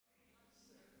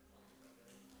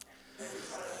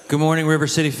Good morning, River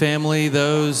City family,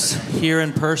 those here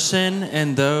in person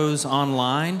and those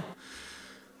online. I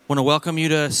want to welcome you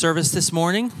to service this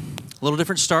morning. A little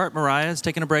different start. Mariah is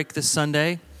taking a break this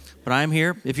Sunday, but I'm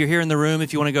here. If you're here in the room,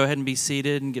 if you want to go ahead and be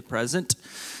seated and get present.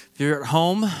 If you're at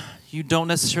home, you don't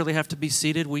necessarily have to be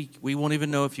seated. We won't even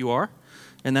know if you are,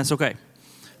 and that's okay.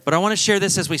 But I want to share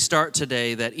this as we start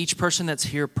today, that each person that's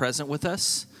here present with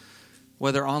us,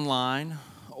 whether online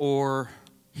or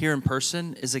here in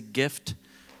person, is a gift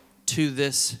to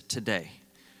this today.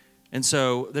 And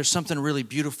so there's something really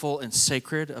beautiful and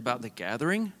sacred about the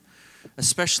gathering,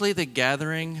 especially the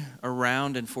gathering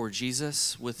around and for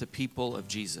Jesus with the people of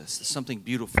Jesus. There's something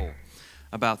beautiful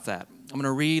about that. I'm going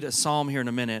to read a psalm here in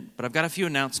a minute, but I've got a few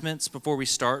announcements before we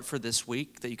start for this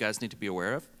week that you guys need to be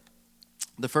aware of.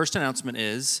 The first announcement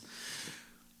is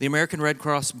the American Red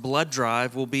Cross Blood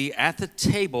Drive will be at the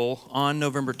table on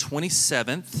November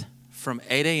 27th from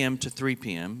 8 a.m. to 3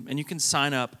 p.m., and you can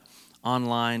sign up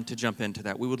online to jump into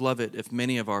that. We would love it if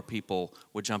many of our people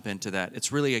would jump into that.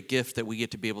 It's really a gift that we get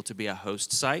to be able to be a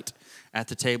host site at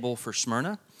the table for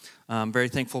Smyrna. I'm very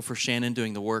thankful for Shannon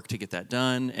doing the work to get that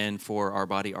done and for our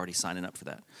body already signing up for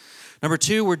that. Number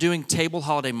two, we're doing table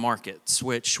holiday markets,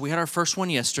 which we had our first one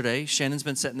yesterday. Shannon's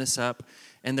been setting this up,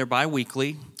 and they're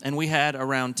bi-weekly. And we had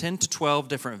around 10 to 12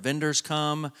 different vendors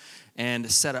come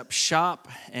and set up shop,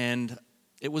 and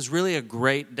it was really a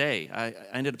great day. I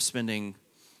ended up spending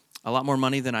a lot more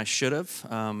money than I should have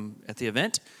at the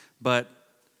event, but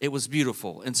it was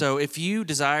beautiful. And so if you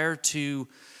desire to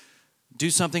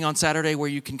do something on Saturday where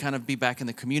you can kind of be back in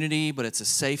the community, but it's a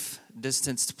safe,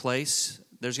 distanced place,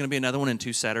 there's going to be another one in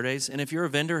 2 Saturdays. And if you're a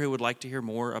vendor who would like to hear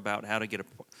more about how to get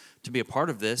to be a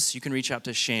part of this, you can reach out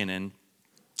to Shannon,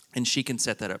 and she can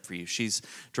set that up for you. She's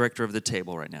director of the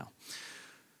table right now.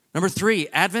 Number three,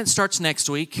 Advent starts next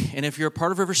week, and if you're a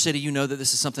part of River City, you know that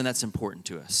this is something that's important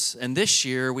to us. And this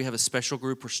year, we have a special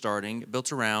group we're starting,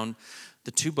 built around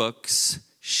the 2 books,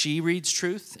 She Reads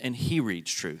Truth and He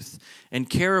Reads Truth. And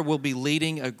Kara will be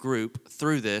leading a group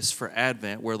through this for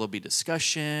Advent, where there'll be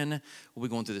discussion, we'll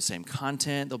be going through the same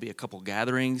content, there'll be a couple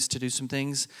gatherings to do some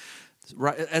things.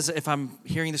 As if I'm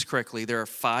hearing this correctly, there are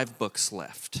 5 books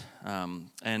left,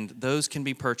 and those can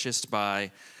be purchased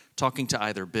by talking to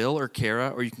either Bill or Kara,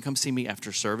 or you can come see me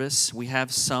after service. We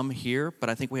have some here, but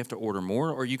I think we have to order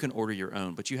more, or you can order your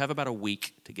own. But you have about a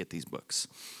week to get these books.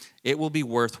 It will be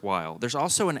worthwhile. There's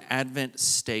also an Advent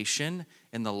station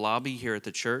in the lobby here at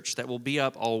the church that will be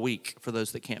up all week for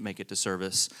those that can't make it to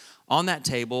service. On that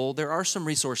table, there are some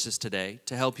resources today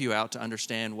to help you out to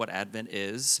understand what Advent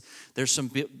is. There's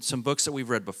some books that we've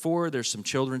read before. There's some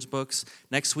children's books.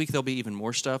 Next week, there'll be even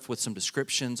more stuff with some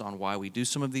descriptions on why we do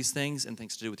some of these things and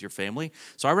things to do with your family.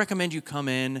 So I recommend you come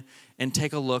in and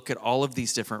take a look at all of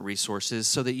these different resources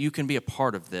so that you can be a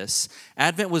part of this.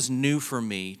 Advent was new for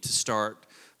me to start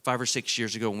 5 or 6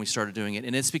 years ago when we started doing it,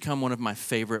 and it's become one of my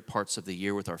favorite parts of the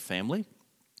year with our family.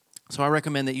 So I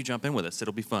recommend that you jump in with us.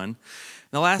 It'll be fun. And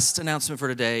the last announcement for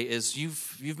today is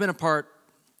you've been a part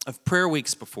of prayer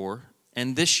weeks before,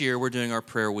 and this year we're doing our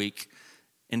prayer week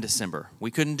in December. We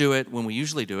couldn't do it when we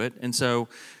usually do it, and so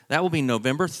that will be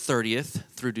November 30th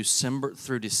through December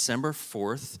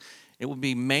 4th. It will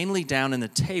be mainly down in the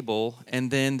table,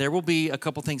 and then there will be a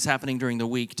couple things happening during the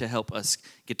week to help us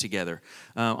get together.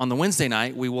 On the Wednesday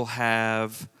night, we will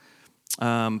have,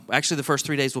 actually the first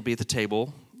 3 days will be at the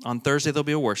table. On Thursday, there'll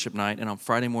be a worship night, and on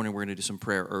Friday morning, we're going to do some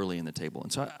prayer early in the table.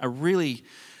 And so I really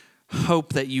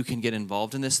hope that you can get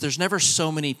involved in this. There's never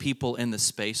so many people in the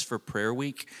space for prayer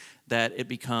week that it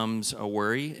becomes a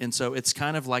worry. And so it's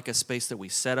kind of like a space that we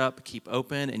set up, keep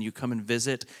open, and you come and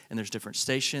visit, and there's different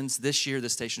stations. This year, the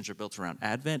stations are built around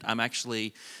Advent. I'm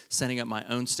actually setting up my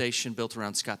own station built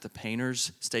around Scott the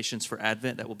Painter's stations for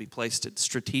Advent that will be placed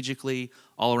strategically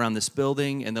all around this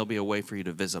building, and there'll be a way for you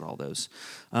to visit all those.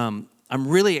 I'm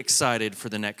really excited for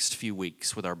the next few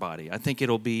weeks with our body. I think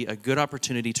it'll be a good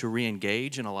opportunity to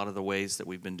re-engage in a lot of the ways that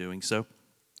we've been doing so.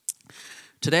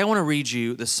 Today I want to read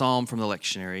you the psalm from the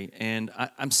lectionary, and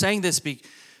I'm saying this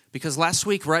because last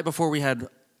week, right before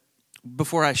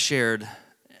I shared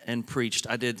and preached,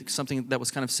 I did something that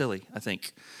was kind of silly, I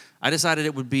think. I decided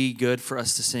it would be good for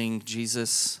us to sing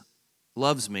Jesus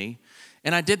Loves Me,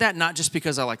 and I did that not just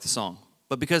because I like the song,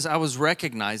 but because I was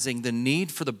recognizing the need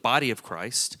for the body of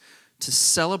Christ to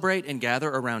celebrate and gather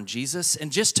around Jesus,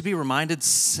 and just to be reminded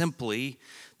simply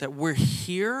that we're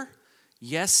here,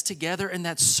 yes, together, and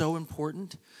that's so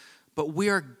important, but we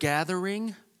are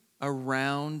gathering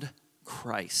around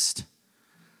Christ.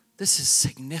 This is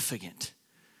significant.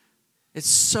 It's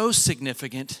so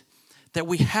significant that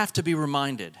we have to be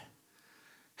reminded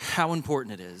how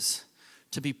important it is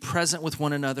to be present with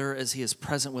one another as He is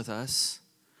present with us,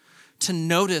 to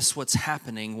notice what's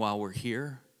happening while we're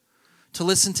here, to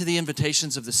listen to the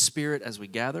invitations of the Spirit as we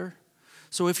gather.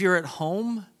 So if you're at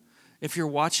home, if you're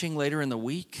watching later in the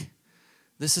week,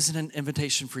 this is an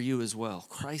invitation for you as well.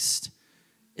 Christ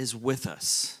is with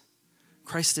us.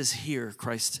 Christ is here.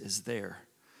 Christ is there.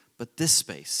 But this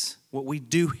space, what we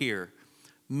do here,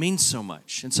 means so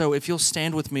much. And so if you'll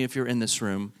stand with me if you're in this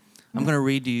room, I'm going to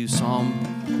read to you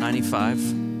Psalm 95.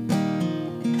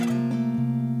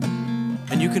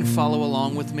 And you can follow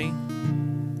along with me.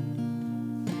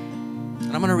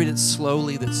 And I'm going to read it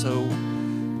slowly so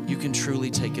you can truly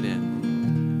take it in.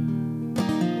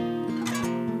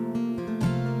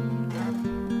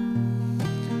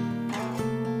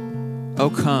 Oh,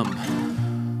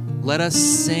 come, let us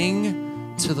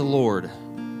sing to the Lord.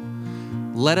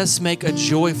 Let us make a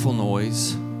joyful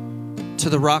noise to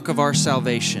the rock of our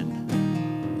salvation.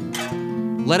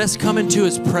 Let us come into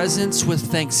his presence with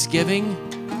thanksgiving.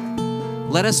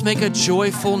 Let us make a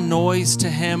joyful noise to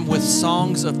him with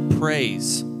songs of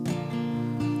praise.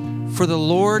 For the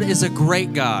Lord is a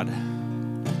great God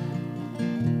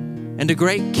and a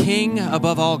great King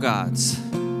above all gods.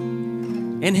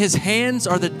 In his hands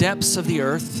are the depths of the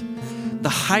earth. The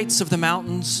heights of the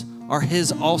mountains are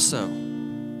his also.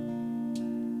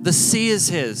 The sea is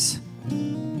his,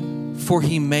 for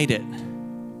he made it,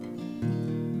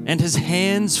 and his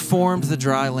hands formed the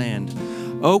dry land.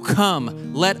 Oh,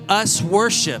 come, let us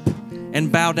worship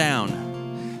and bow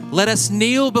down. Let us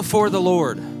kneel before the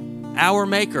Lord, our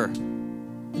Maker.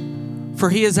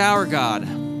 For he is our God,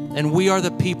 and we are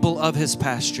the people of his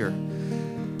pasture,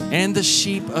 and the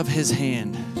sheep of his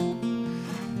hand.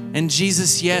 And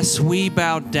Jesus, yes, we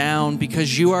bow down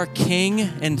because you are King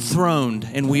enthroned,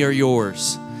 and we are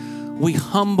yours. We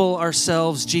humble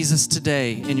ourselves, Jesus,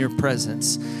 today in your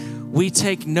presence. We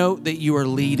take note that you are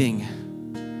leading.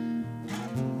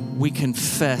 We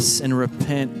confess and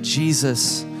repent.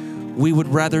 Jesus, we would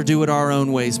rather do it our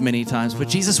own ways many times. But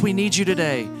Jesus, we need you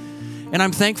today. And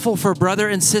I'm thankful for brother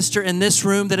and sister in this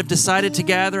room that have decided to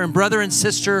gather, and brother and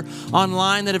sister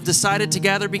online that have decided to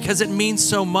gather, because it means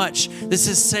so much. This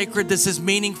is sacred. This is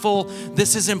meaningful.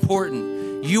 This is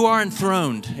important. You are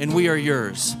enthroned, and we are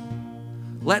yours.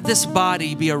 Let this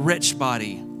body be a rich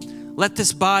body. Let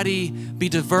this body be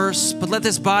diverse, but let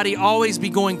this body always be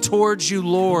going towards you,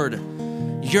 Lord.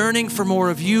 Yearning for more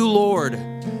of you, Lord.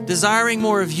 Desiring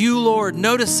more of you, Lord.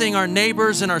 Noticing our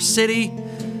neighbors in our city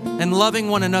and loving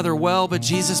one another well. But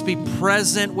Jesus, be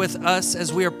present with us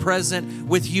as we are present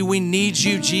with you. We need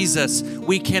you, Jesus.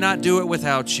 We cannot do it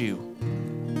without you.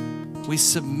 We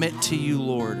submit to you,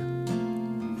 Lord.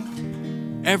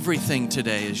 Everything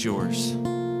today is yours.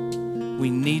 We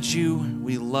need you.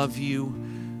 We love you.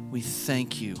 We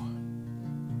thank you.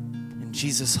 In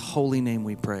Jesus' holy name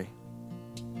we pray.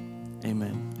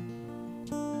 Amen.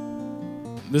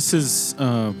 This is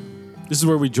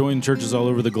where we join churches all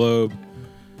over the globe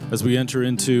as we enter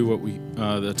into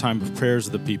the time of prayers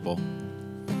of the people.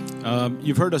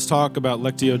 You've heard us talk about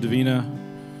Lectio Divina.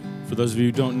 For those of you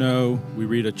who don't know, we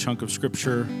read a chunk of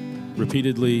Scripture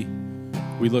repeatedly.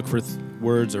 We look for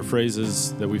words or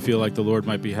phrases that we feel like the Lord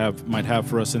might have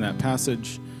for us in that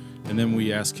passage, and then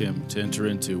we ask Him to enter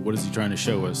into what is He trying to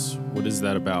show us? What is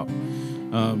that about?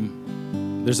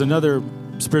 There's another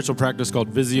spiritual practice called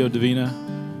Visio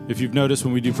Divina. If you've noticed,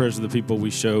 when we do prayers of the people, we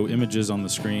show images on the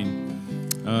screen.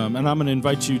 And I'm going to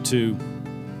invite you to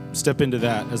step into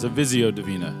that as a Visio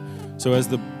Divina. So as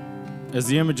the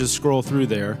images scroll through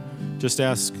there, just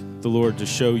ask the Lord to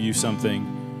show you something.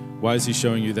 Why is He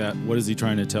showing you that? What is He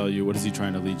trying to tell you? What is He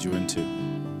trying to lead you into?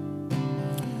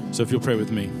 So if you'll pray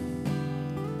with me.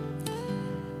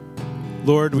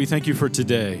 Lord, we thank you for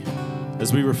today.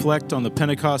 As we reflect on the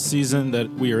Pentecost season that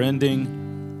we are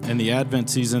ending and the Advent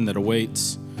season that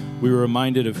awaits, we are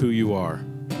reminded of who you are.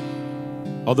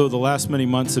 Although the last many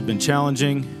months have been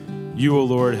challenging, you, O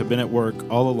Lord, have been at work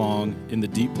all along in the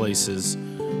deep places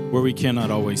where we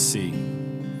cannot always see.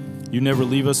 You never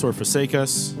leave us or forsake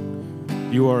us.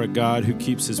 You are a God who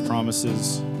keeps His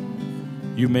promises.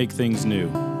 You make things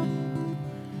new.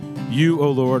 You,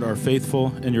 O Lord, are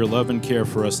faithful, and your love and care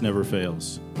for us never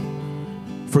fails.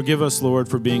 Forgive us, Lord,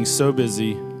 for being so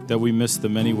busy that we miss the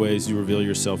many ways you reveal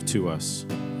yourself to us.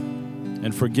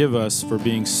 And forgive us for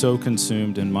being so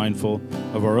consumed and mindful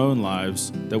of our own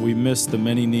lives that we miss the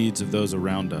many needs of those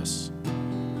around us.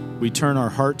 We turn our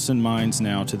hearts and minds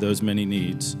now to those many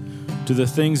needs, to the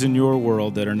things in your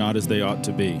world that are not as they ought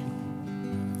to be.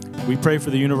 We pray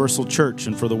for the universal church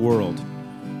and for the world.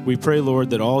 We pray,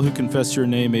 Lord, that all who confess your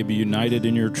name may be united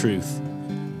in your truth,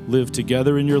 live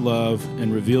together in your love,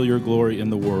 and reveal your glory in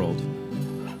the world.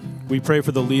 We pray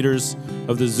for the leaders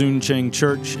of the Zuncheng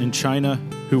Church in China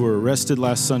who were arrested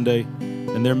last Sunday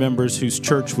and their members whose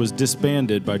church was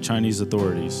disbanded by Chinese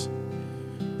authorities.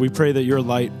 We pray that your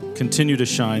light continue to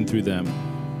shine through them.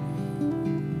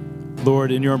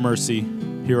 Lord, in your mercy,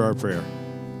 hear our prayer.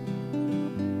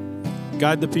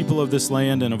 Guide the people of this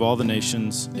land and of all the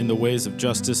nations in the ways of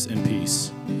justice and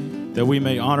peace, that we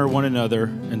may honor one another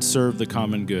and serve the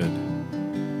common good.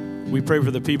 We pray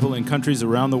for the people in countries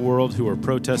around the world who are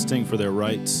protesting for their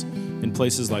rights in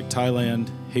places like Thailand,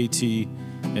 Haiti,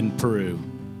 and Peru.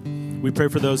 We pray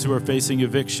for those who are facing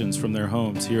evictions from their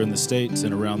homes here in the States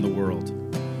and around the world.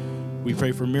 We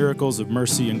pray for miracles of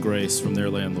mercy and grace from their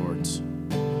landlords.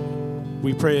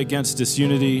 We pray against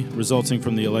disunity resulting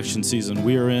from the election season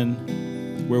we are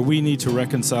in, where we need to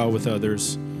reconcile with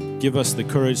others. Give us the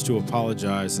courage to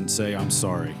apologize and say, I'm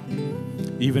sorry,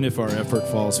 even if our effort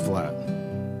falls flat.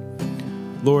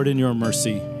 Lord, in your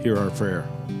mercy, hear our prayer.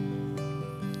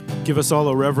 Give us all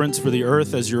a reverence for the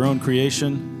earth as your own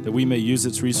creation, that we may use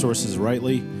its resources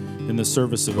rightly in the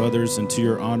service of others and to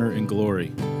your honor and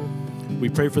glory. We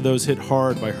pray for those hit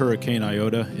hard by Hurricane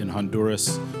Iota in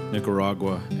Honduras,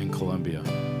 Nicaragua, and Colombia.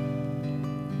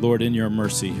 Lord, in your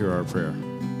mercy, hear our prayer.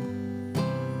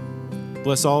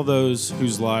 Bless all those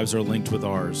whose lives are linked with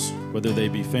ours, whether they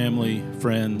be family,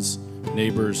 friends,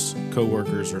 neighbors,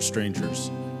 co-workers, or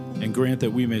strangers, and grant that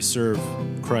we may serve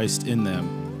Christ in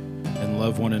them and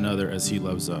love one another as he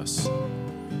loves us.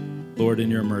 Lord, in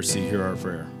your mercy, hear our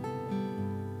prayer.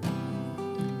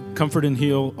 Comfort and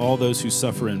heal all those who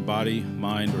suffer in body,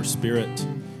 mind, or spirit.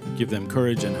 Give them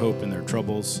courage and hope in their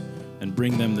troubles, and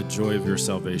bring them the joy of your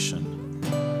salvation.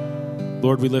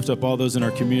 Lord, we lift up all those in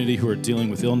our community who are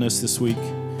dealing with illness this week,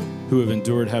 who have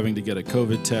endured having to get a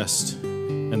COVID test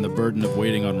and the burden of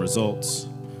waiting on results.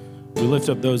 We lift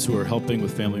up those who are helping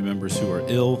with family members who are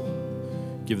ill.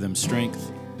 Give them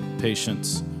strength,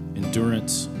 patience,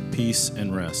 endurance, peace,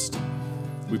 and rest.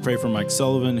 We pray for Mike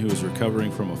Sullivan, who is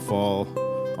recovering from a fall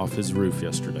off his roof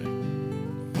yesterday.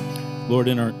 Lord,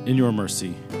 in your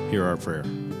mercy, hear our prayer.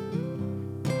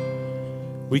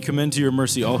 We commend to your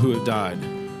mercy all who have died,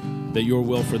 that your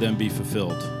will for them be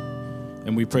fulfilled.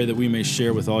 And we pray that we may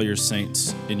share with all your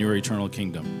saints in your eternal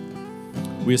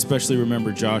kingdom. We especially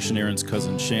remember Josh and Aaron's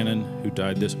cousin Shannon, who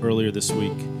died earlier this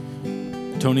week,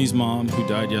 Tony's mom, who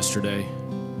died yesterday,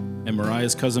 and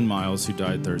Mariah's cousin Miles, who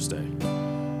died Thursday.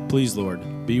 Please, Lord,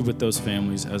 be with those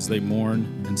families as they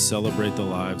mourn and celebrate the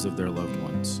lives of their loved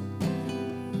ones.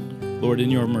 Lord, in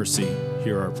your mercy,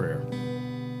 hear our prayer.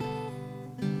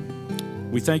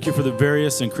 We thank you for the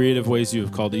various and creative ways you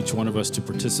have called each one of us to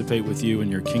participate with you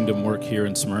in your kingdom work here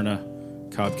in Smyrna,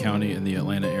 Cobb County, and the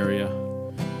Atlanta area.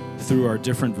 Through our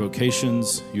different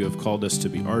vocations, you have called us to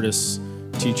be artists,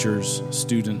 teachers,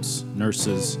 students,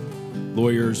 nurses,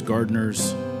 lawyers,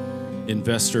 gardeners,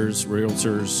 investors,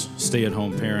 realtors,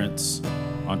 stay-at-home parents,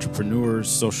 entrepreneurs,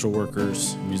 social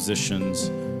workers, musicians,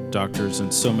 doctors,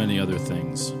 and so many other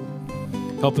things.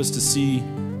 Help us to see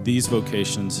these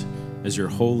vocations as your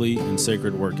holy and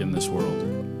sacred work in this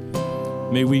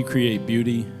world. May we create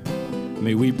beauty.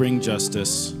 May we bring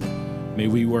justice. May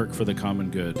we work for the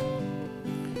common good.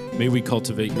 May we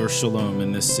cultivate your shalom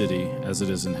in this city as it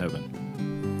is in heaven.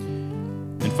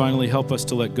 And finally, help us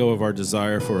to let go of our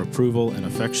desire for approval and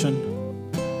affection.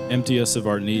 Empty us of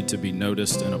our need to be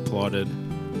noticed and applauded.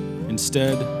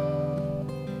 Instead,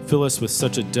 fill us with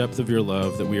such a depth of your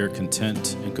love that we are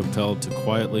content and compelled to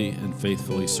quietly and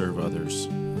faithfully serve others.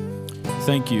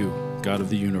 Thank you, God of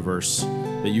the universe,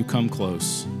 that you come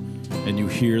close and you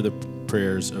hear the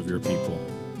prayers of your people.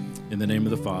 In the name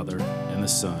of the Father, and the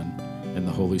Son, and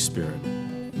the Holy Spirit.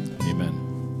 Amen.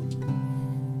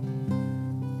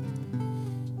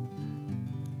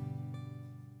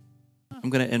 I'm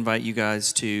going to invite you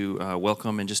guys to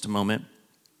welcome in just a moment.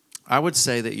 I would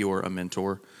say that you're a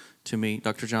mentor to me,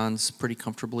 Dr. Johns, pretty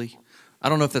comfortably. I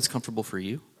don't know if that's comfortable for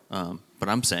you, but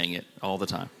I'm saying it all the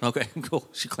time. Okay, cool.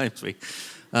 She claims me.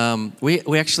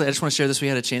 We actually, I just want to share this. We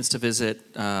had a chance to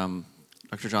visit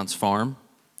Dr. John's farm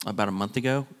about a month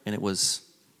ago, and it was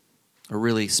a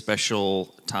really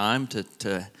special time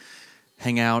to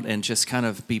hang out and just kind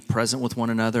of be present with one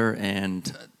another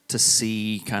and to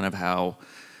see kind of how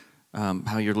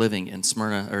you're living in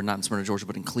Smyrna, or not in Smyrna, Georgia,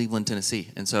 but in Cleveland, Tennessee.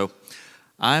 And so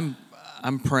I'm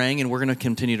praying, and we're going to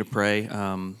continue to pray.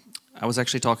 I was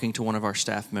actually talking to one of our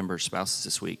staff members' spouses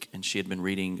this week, and she had been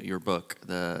reading your book,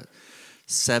 The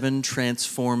 7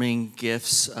 Transforming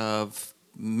Gifts of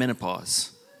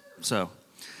Menopause. So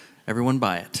everyone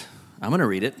buy it. I'm going to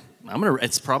read it.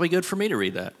 It's probably good for me to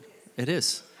read that. It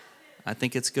is. I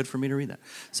think it's good for me to read that.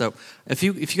 So if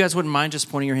you guys wouldn't mind just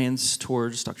pointing your hands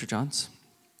towards Dr. Johns.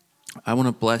 I want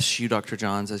to bless you, Dr.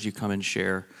 Johns, as you come and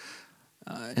share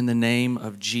in the name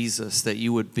of Jesus, that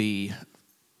you would be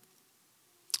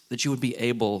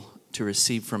able to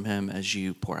receive from him as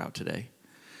you pour out today.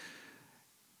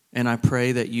 And I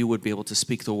pray that you would be able to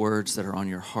speak the words that are on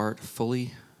your heart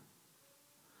fully.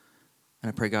 And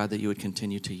I pray, God, that you would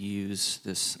continue to use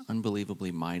this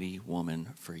unbelievably mighty woman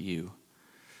for you.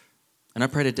 And I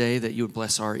pray today that you would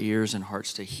bless our ears and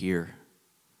hearts to hear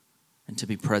and to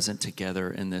be present together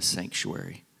in this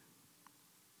sanctuary.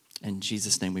 In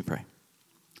Jesus' name we pray.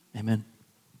 Amen.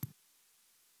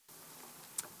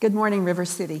 Good morning, River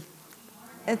City.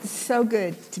 It's so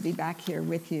good to be back here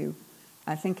with you.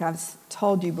 I think I've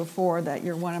told you before that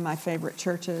you're one of my favorite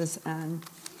churches, and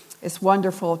it's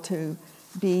wonderful to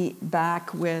be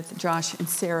back with Josh and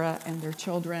Sarah and their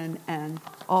children and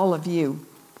all of you.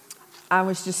 I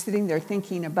was just sitting there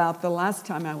thinking about the last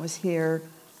time I was here.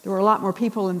 There were a lot more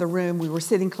people in the room. We were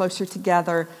sitting closer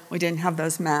together. We didn't have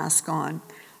those masks on.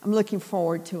 I'm looking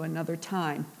forward to another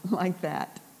time like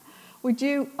that. Would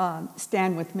you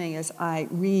stand with me as I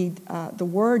read the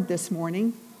word this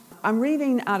morning? I'm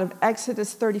reading out of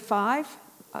Exodus 35,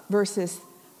 verses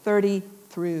 30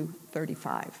 through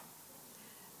 35.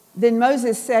 Then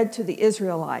Moses said to the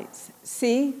Israelites,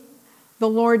 "See, the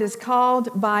Lord is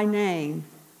called by name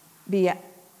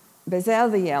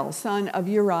Bezaleel, son of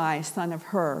Uri, son of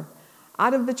Hur,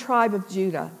 out of the tribe of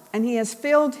Judah, and he has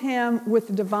filled him with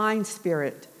the divine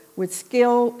spirit, with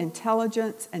skill,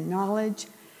 intelligence, and knowledge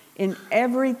in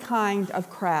every kind of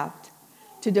craft,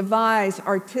 to devise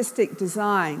artistic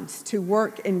designs, to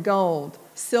work in gold,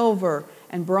 silver,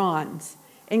 and bronze,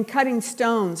 in cutting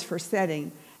stones for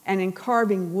setting, and in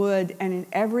carving wood, and in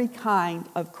every kind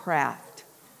of craft.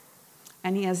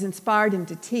 And he has inspired him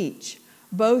to teach,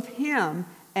 both him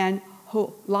and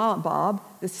Holabab,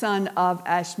 the son of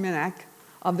Ashmenach,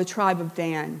 of the tribe of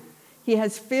Dan. He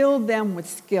has filled them with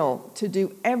skill to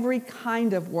do every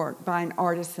kind of work by an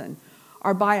artisan,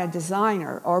 or by a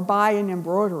designer, or by an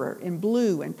embroiderer in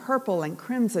blue and purple and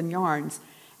crimson yarns,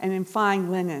 and in fine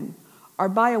linen, or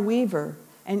by a weaver,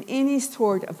 and any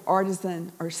sort of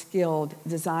artisan or skilled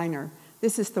designer."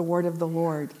 This is the word of the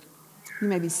Lord. You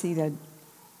may be seated.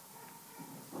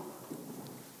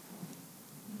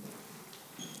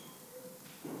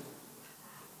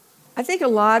 I think a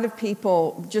lot of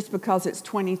people, just because it's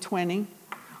 2020,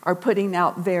 are putting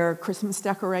out their Christmas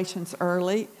decorations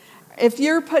early. If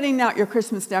you're putting out your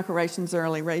Christmas decorations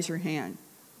early, raise your hand.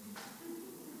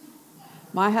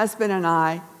 My husband and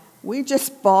I, we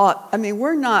just bought,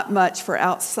 we're not much for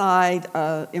outside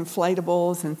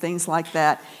inflatables and things like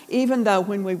that, even though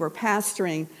when we were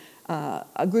pastoring,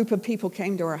 a group of people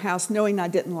came to our house knowing I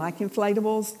didn't like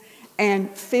inflatables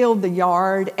and filled the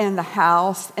yard and the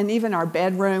house and even our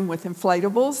bedroom with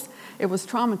inflatables. It was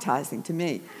traumatizing to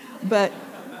me. But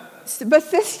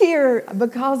this year,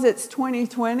 because it's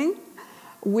 2020,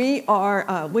 we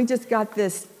just got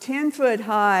this 10-foot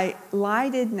high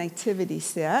lighted nativity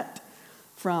set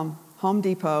from Home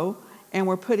Depot, and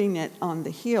we're putting it on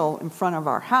the hill in front of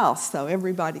our house so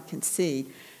everybody can see.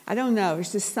 I don't know,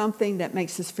 it's just something that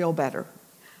makes us feel better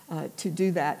to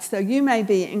do that. So you may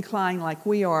be inclined, like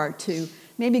we are, to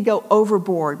maybe go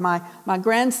overboard. My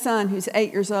grandson, who's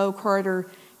 8 years old, Carter,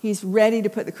 he's ready to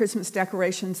put the Christmas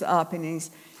decorations up, and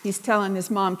he's telling his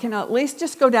mom, "Can I at least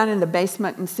just go down in the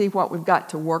basement and see what we've got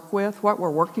to work with, what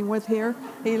we're working with here?"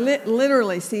 He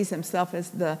literally sees himself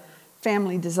as the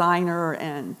family designer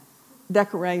and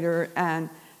decorator, and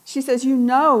she says, "You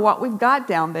know what we've got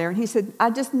down there." And he said, "I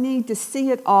just need to see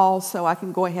it all so I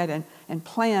can go ahead and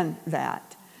plan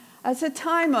that." It's a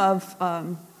time of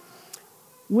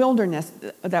wilderness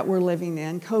that we're living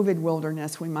in, COVID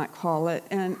wilderness we might call it,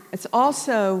 and it's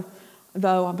also,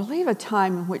 though, I believe a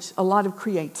time in which a lot of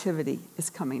creativity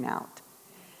is coming out.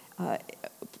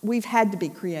 We've had to be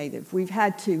creative. We've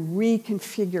had to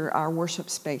reconfigure our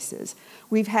worship spaces.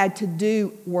 We've had to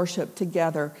do worship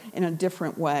together in a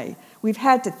different way. We've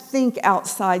had to think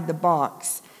outside the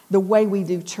box, the way we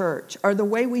do church, or the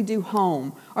way we do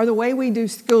home, or the way we do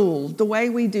school, the way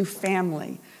we do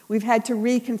family. We've had to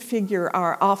reconfigure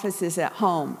our offices at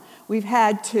home. We've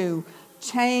had to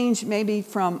change maybe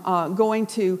from going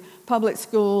to public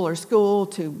school or school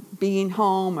to being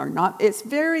home or not. It's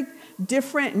very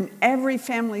different, and every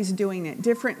family's doing it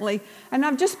differently. And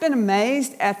I've just been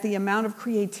amazed at the amount of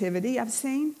creativity I've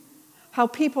seen, how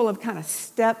people have kind of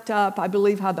stepped up. I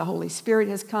believe how the Holy Spirit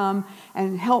has come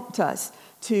and helped us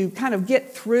to kind of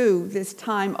get through this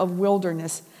time of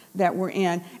wilderness that we're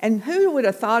in. And who would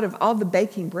have thought of all the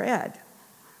baking bread?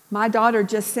 My daughter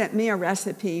just sent me a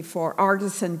recipe for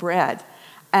artisan bread,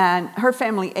 and her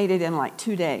family ate it in like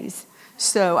 2 days.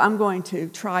 So I'm going to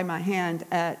try my hand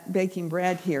at baking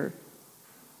bread here.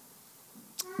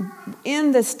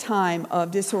 in this time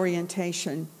of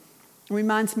disorientation,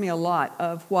 reminds me a lot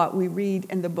of what we read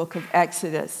in the book of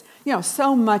Exodus.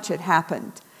 So much had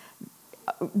happened.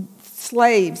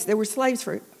 There were slaves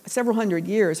for several hundred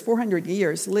years, 400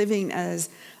 years, living as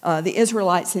the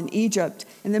Israelites in Egypt.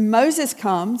 And then Moses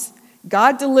comes,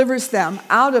 God delivers them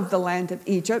out of the land of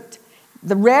Egypt,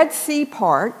 the Red Sea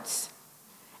parts,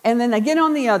 and then they get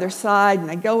on the other side and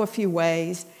they go a few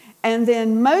ways. And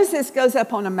then Moses goes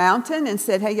up on a mountain and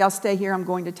said, hey, y'all stay here, I'm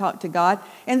going to talk to God.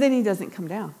 And then he doesn't come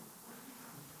down.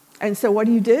 And so what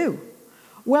do?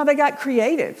 Well, they got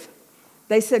creative.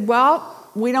 They said, well,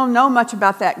 we don't know much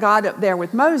about that God up there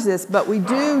with Moses, but we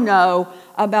do know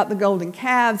about the golden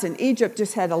calves, and Egypt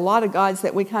just had a lot of gods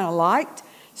that we kind of liked.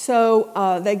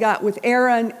 So they got with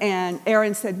Aaron, and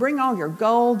Aaron said, bring all your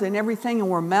gold and everything, and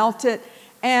we'll melt it.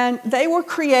 And they were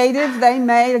creative. They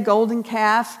made a golden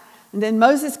calf. And then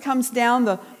Moses comes down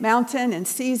the mountain and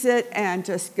sees it and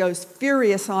just goes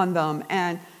furious on them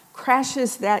and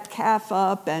crashes that calf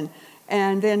up.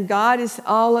 And then God is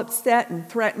all upset and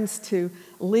threatens to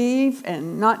leave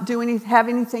and not have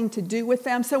anything to do with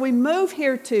them. So we move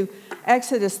here to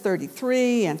Exodus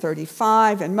 33 and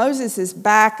 35, and Moses is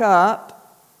back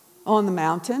up on the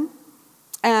mountain,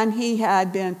 and he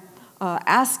had been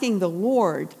asking the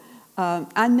Lord,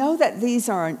 I know that these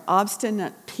are an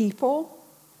obstinate people,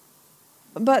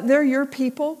 but they're your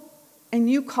people, and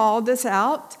you called us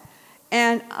out,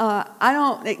 and I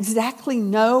don't exactly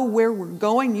know where we're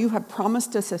going. You have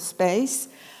promised us a space,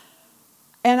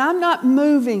 and I'm not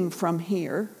moving from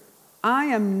here. I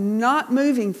am not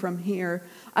moving from here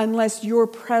unless your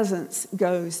presence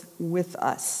goes with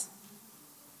us.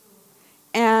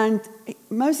 And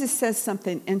Moses says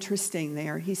something interesting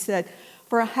there. He said,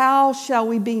 for how shall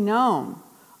we be known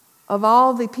of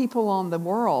all the people on the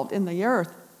world, in the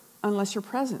earth, unless your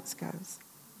presence goes?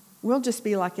 We'll just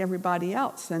be like everybody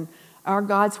else, and our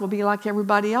gods will be like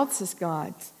everybody else's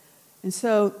gods. And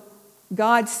so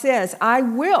God says, I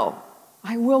will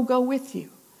go with you.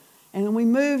 And then we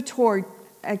move toward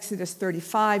Exodus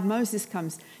 35. Moses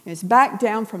comes and is back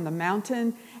down from the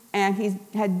mountain, and he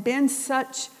had been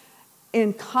such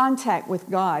in contact with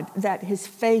God that his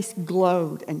face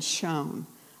glowed and shone.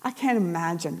 I can't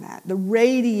imagine that, the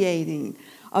radiating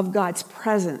of God's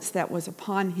presence that was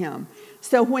upon him.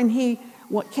 So when he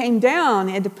came down,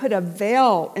 he had to put a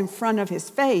veil in front of his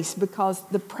face because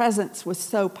the presence was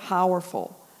so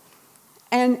powerful.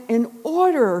 And in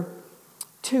order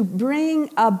to bring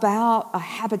about a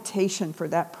habitation for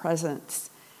that presence,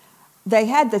 they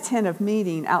had the tent of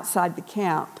meeting outside the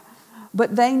camp,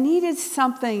 but they needed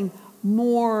something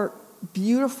more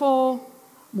beautiful,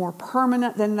 more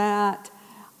permanent than that,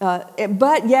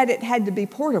 but yet it had to be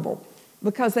portable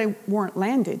because they weren't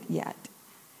landed yet.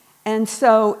 And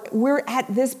so we're at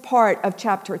this part of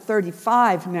chapter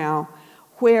 35 now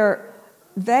where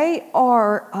they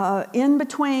are in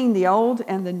between the old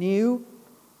and the new,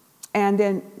 and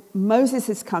then Moses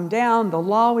has come down, the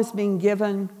law is being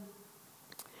given,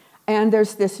 and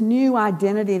there's this new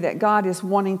identity that God is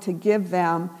wanting to give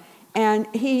them. And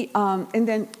and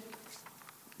then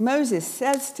Moses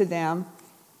says to them,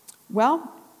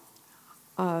 well,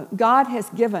 God has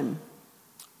given,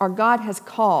 or God has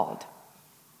called.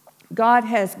 God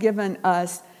has given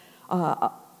us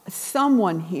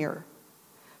someone here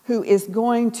who is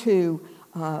going to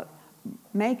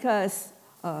make us,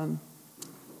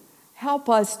 help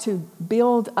us to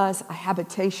build us a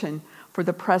habitation for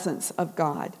the presence of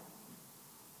God.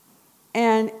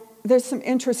 And there's some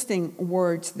interesting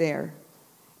words there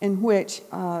in which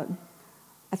I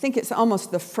think it's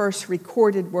almost the first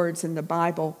recorded words in the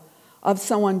Bible of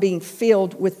someone being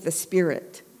filled with the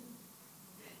Spirit.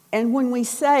 And when we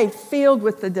say filled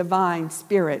with the divine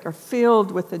Spirit or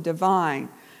filled with the divine,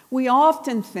 we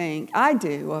often think, I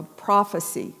do, of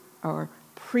prophecy or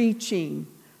preaching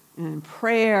and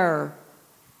prayer,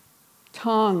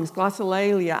 tongues,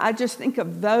 glossolalia. I just think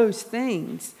of those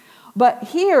things. But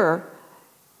here,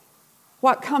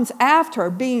 what comes after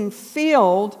being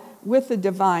filled with the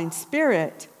divine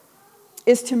Spirit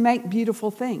is to make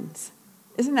beautiful things.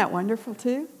 Isn't that wonderful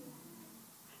too?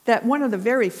 That one of the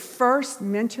very first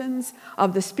mentions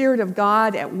of the Spirit of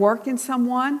God at work in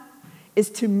someone is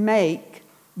to make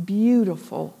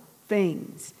beautiful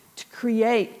things, to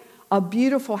create a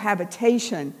beautiful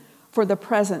habitation for the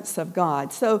presence of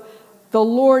God. So the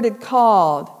Lord had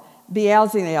called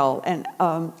Bezalel and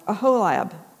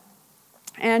Aholiab.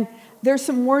 And there's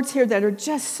some words here that are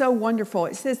just so wonderful.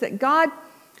 It says that God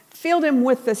filled him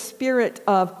with the spirit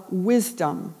of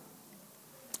wisdom.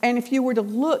 And if you were to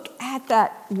look at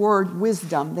that word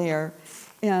wisdom there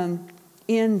in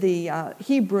the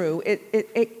Hebrew,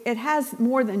 it has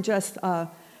more than just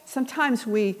sometimes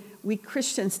we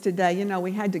Christians today,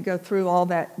 we had to go through all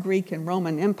that Greek and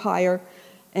Roman Empire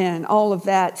and all of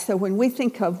that. So when we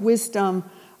think of wisdom,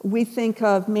 we think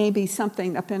of maybe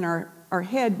something up in our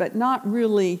head, but not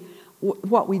really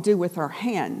what we do with our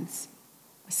hands,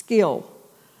 skill.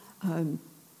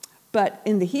 But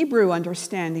in the Hebrew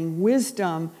understanding,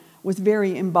 wisdom was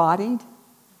very embodied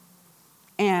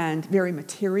and very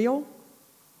material.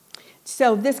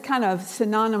 So this kind of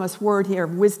synonymous word here,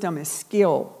 wisdom, is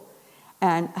skill,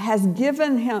 and has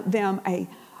given them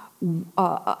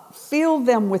fill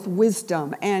them with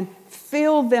wisdom and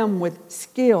fill them with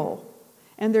skill.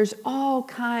 And there's all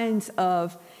kinds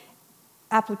of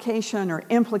application or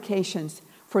implications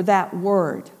for that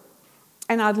word.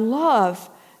 And I'd love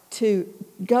to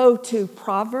go to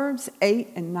Proverbs 8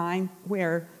 and 9,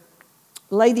 where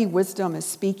Lady Wisdom is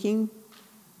speaking.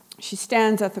 She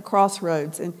stands at the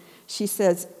crossroads and she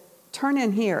says, turn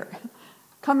in here.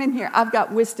 Come in here. I've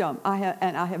got wisdom. I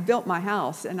have built my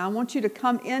house, and I want you to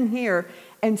come in here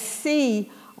and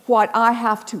see what I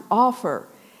have to offer.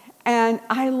 And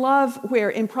I love where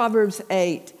in Proverbs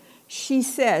 8, she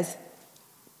says,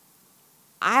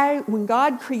 when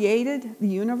God created the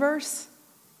universe,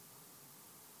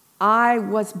 I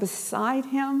was beside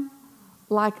him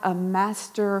like a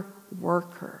master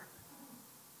worker.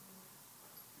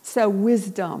 So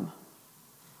wisdom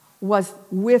was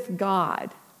with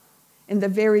God in the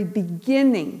very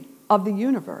beginning of the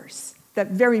universe, that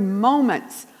very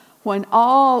moments when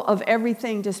all of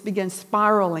everything just began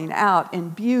spiraling out in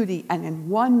beauty and in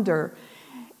wonder.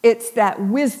 It's that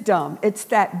wisdom, it's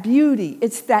that beauty,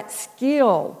 it's that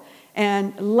skill.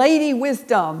 And Lady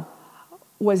Wisdom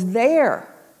was there,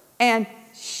 and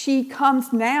she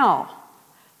comes now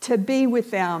to be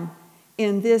with them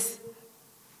in this.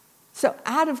 So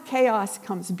out of chaos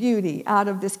comes beauty. Out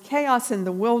of this chaos in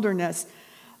the wilderness,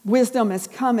 wisdom is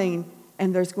coming,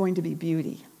 and there's going to be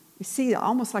beauty. You see,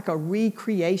 almost like a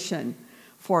recreation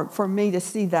for me to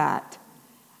see that.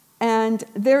 And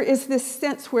there is this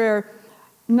sense where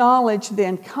knowledge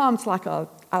then comes like a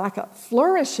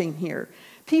flourishing here.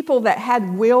 People that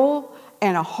had will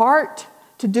and a heart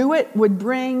to do it would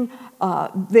bring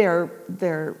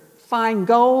their fine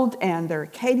gold and their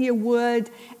acacia wood,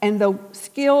 and the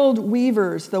skilled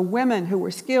weavers, the women who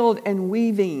were skilled in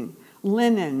weaving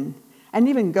linen and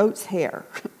even goat's hair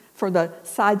for the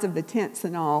sides of the tents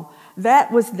and all,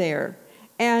 that was there.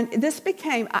 And this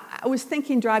became, I was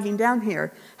thinking driving down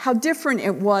here, how different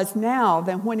it was now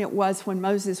than when it was when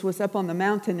Moses was up on the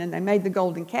mountain and they made the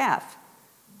golden calf.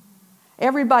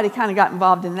 Everybody kind of got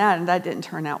involved in that, and that didn't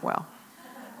turn out well.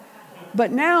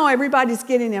 But now everybody's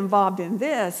getting involved in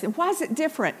this. And why is it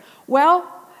different? Well,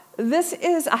 this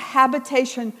is a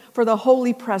habitation for the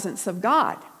holy presence of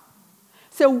God.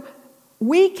 So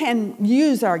we can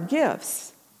use our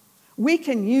gifts. We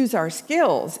can use our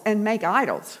skills and make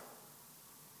idols.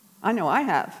 I know I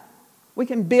have. We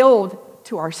can build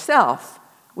to ourselves.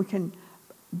 We can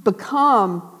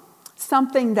become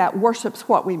something that worships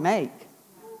what we make.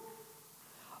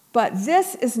 But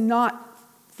this is not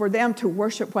for them to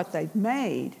worship what they've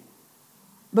made,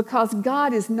 because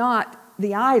God is not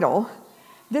the idol.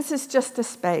 This is just a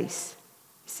space.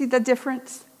 See the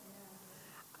difference?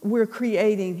 We're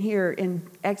creating here in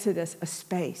Exodus a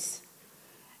space.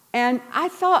 And I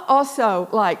thought also,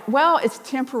 it's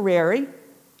temporary.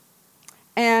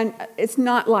 And it's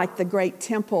not like the great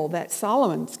temple that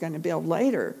Solomon's going to build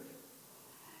later.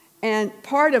 And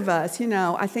part of us,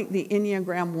 I think the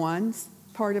Enneagram 1's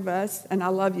part of us, and I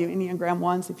love you, Enneagram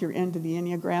 1's, if you're into the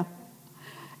Enneagram.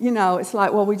 It's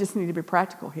like, we just need to be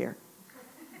practical here.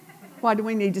 Why do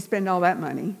we need to spend all that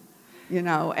money?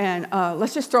 And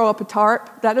let's just throw up a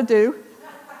tarp. That'll do.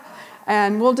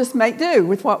 And we'll just make do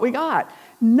with what we got.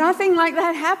 Nothing like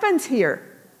that happens here.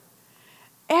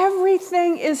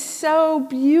 Everything is so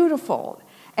beautiful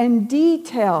and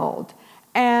detailed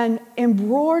and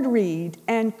embroidered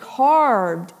and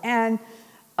carved and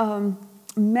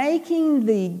making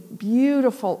the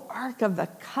beautiful Ark of the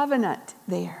Covenant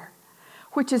there,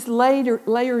 which is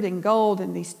layered in gold,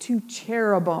 and these two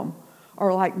cherubim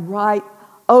are like right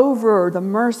over the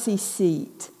mercy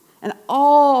seat, and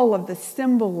all of the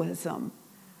symbolism.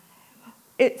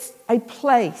 It's a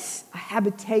place, a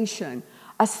habitation,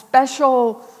 a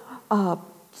special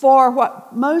for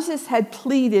what Moses had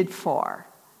pleaded for.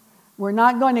 We're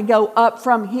not going to go up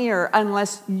from here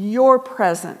unless your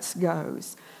presence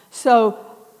goes. So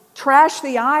trash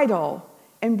the idol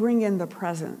and bring in the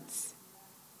presence.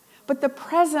 But the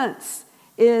presence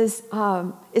is,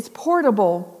 it's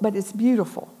portable, but it's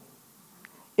beautiful.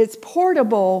 It's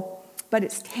portable, but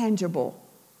it's tangible.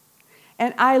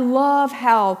 And I love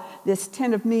how this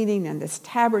tent of meeting and this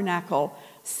tabernacle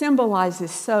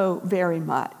symbolizes so very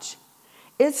much.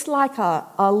 It's like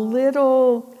a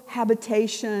little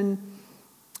habitation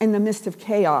in the midst of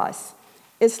chaos.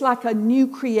 It's like a new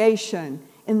creation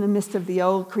in the midst of the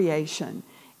old creation.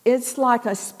 It's like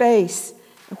a space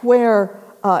where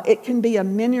it can be a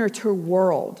miniature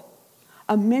world,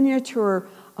 a miniature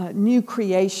new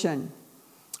creation,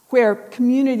 where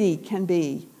community can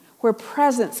be, where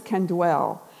presence can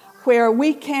dwell, where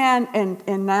we can,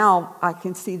 and now I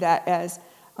can see that as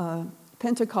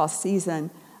Pentecost season,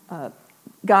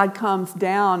 God comes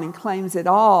down and claims it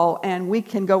all, and we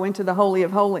can go into the Holy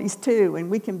of Holies too, and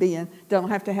we can be in, don't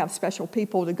have to have special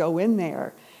people to go in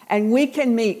there. And we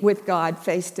can meet with God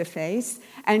face to face,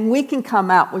 and we can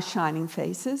come out with shining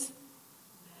faces.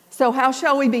 So how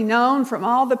shall we be known from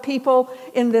all the people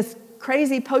in this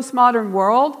crazy postmodern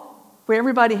world where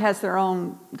everybody has their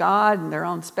own God and their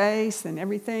own space and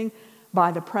everything?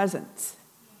 By the presence.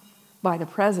 By the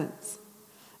presence.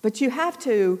 But you have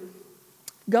to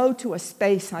go to a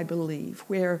space, I believe,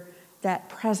 where that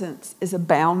presence is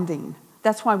abounding.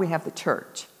 That's why we have the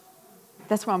church.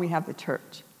 That's why we have the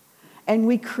church. And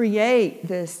we create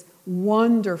this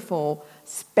wonderful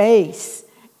space.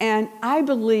 And I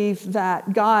believe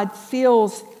that God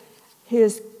fills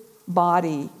his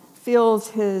body, fills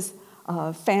his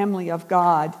family of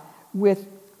God with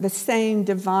the same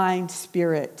divine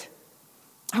spirit.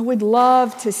 I would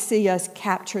love to see us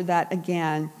capture that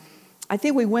again. I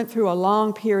think we went through a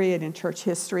long period in church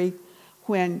history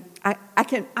when I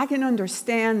can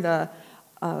understand the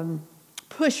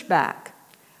pushback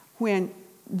when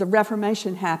the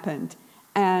Reformation happened,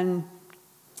 and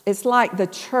it's like the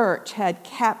church had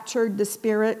captured the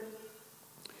Spirit.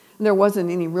 There wasn't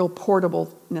any real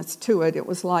portableness to it. It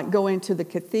was like going to the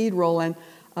cathedral, and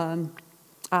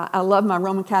I love my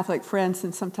Roman Catholic friends,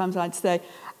 and sometimes I'd say,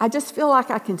 I just feel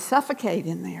like I can suffocate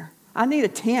in there. I need a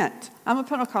tent. I'm a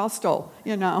Pentecostal,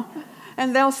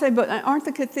 And they'll say, but aren't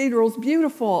the cathedrals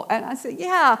beautiful? And I say,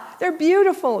 yeah, they're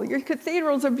beautiful. Your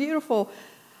cathedrals are beautiful.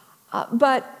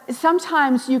 But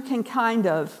sometimes you can kind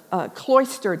of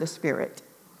cloister the Spirit.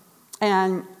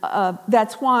 And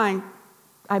that's why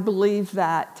I believe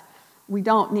that we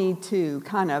don't need to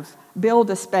kind of build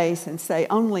a space and say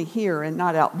only here and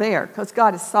not out there, because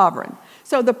God is sovereign.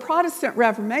 So the Protestant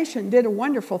Reformation did a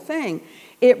wonderful thing.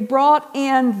 It brought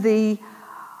in the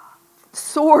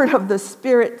sword of the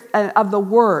Spirit, of the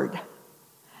Word.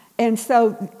 And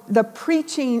so the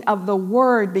preaching of the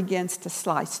Word begins to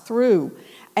slice through.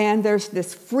 And there's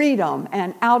this freedom,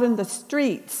 and out in the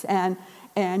streets, and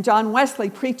John Wesley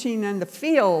preaching in the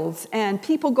fields, and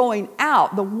people going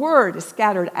out. The Word is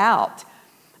scattered out.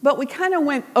 But we kind of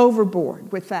went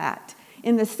overboard with that,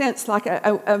 in the sense, like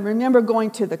I remember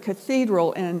going to the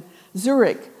cathedral in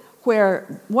Zurich,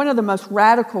 where one of the most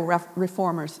radical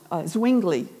reformers,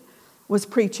 Zwingli, was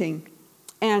preaching.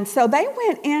 And so they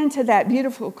went into that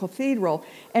beautiful cathedral,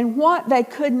 and what they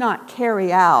could not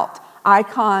carry out,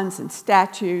 icons and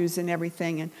statues and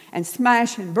everything, and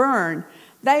smash and burn,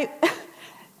 they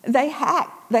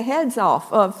hacked the heads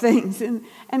off of things, and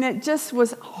it just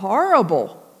was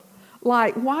horrible.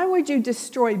 Like, why would you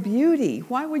destroy beauty?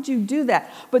 Why would you do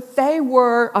that? But they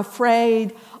were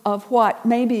afraid of what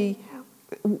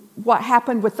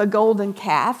happened with the golden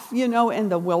calf, in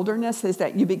the wilderness, is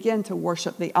that you begin to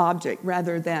worship the object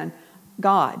rather than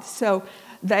God. So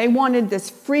they wanted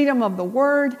this freedom of the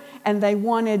Word, and they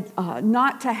wanted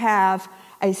not to have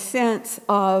a sense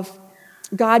of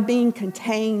God being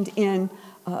contained in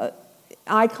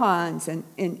icons and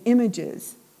in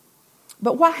images.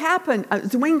 But what happened,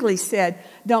 Zwingli said,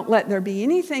 don't let there be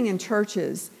anything in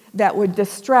churches that would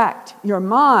distract your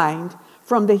mind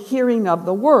from the hearing of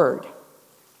the Word.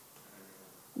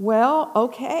 Well,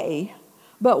 okay,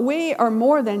 but we are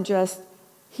more than just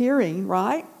hearing,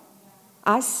 right?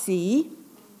 I see,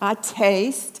 I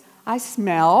taste, I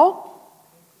smell,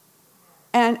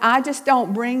 and I just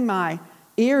don't bring my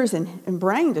ears and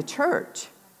brain to church.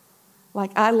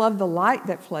 Like, I love the light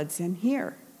that floods in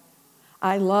here.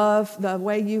 I love the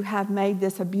way you have made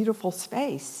this a beautiful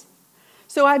space.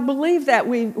 So I believe that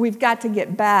we've got to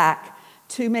get back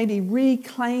to maybe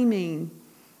reclaiming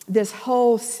this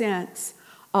whole sense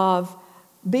of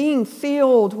being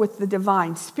filled with the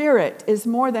divine Spirit is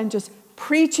more than just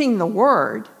preaching the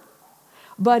Word,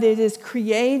 but it is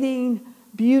creating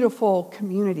beautiful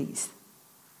communities,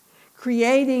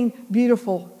 creating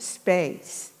beautiful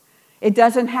space. It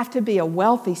doesn't have to be a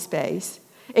wealthy space.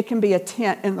 It can be a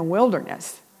tent in the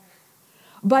wilderness.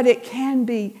 But it can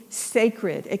be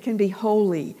sacred, it can be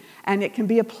holy, and it can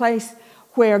be a place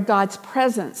where God's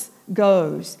presence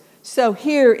goes. So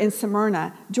here in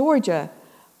Smyrna, Georgia,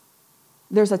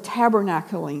 there's a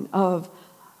tabernacling of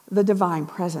the divine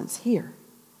presence here.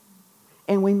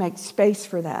 And we make space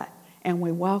for that, and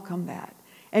we welcome that.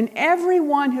 And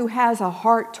everyone who has a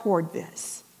heart toward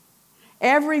this,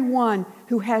 everyone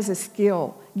who has a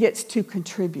skill gets to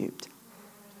contribute.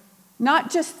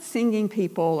 Not just singing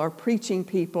people or preaching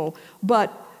people,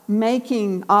 but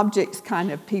making objects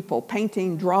kind of people,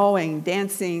 painting, drawing,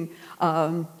 dancing,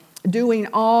 doing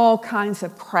all kinds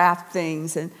of craft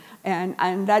things.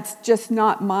 And that's just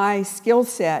not my skill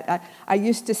set. I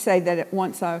used to say that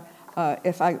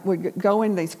if I would go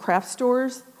in these craft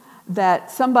stores,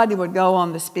 that somebody would go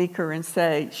on the speaker and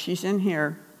say, she's in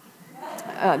here.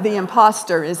 The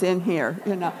imposter is in here,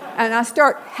 And I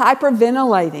start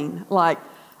hyperventilating, like,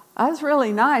 that's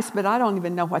really nice, but I don't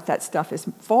even know what that stuff is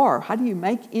for. How do you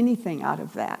make anything out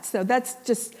of that? So that's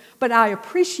just, but I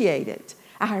appreciate it.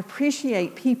 I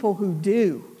appreciate people who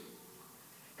do,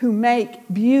 who make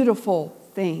beautiful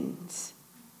things.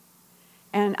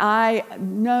 And I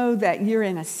know that you're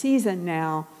in a season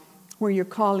now where you're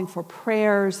calling for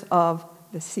prayers of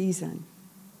the season.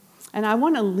 And I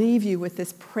want to leave you with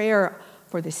this prayer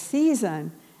for the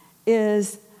season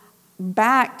is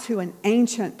back to an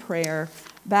ancient prayer,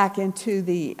 back into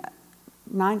the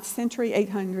 9th century,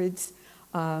 800s.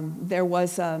 There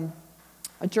was a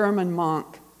German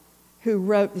monk who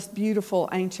wrote this beautiful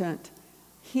ancient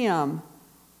hymn,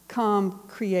 Come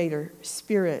Creator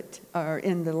Spirit, or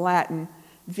in the Latin,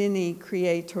 Veni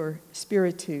Creator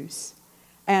Spiritus.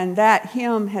 And that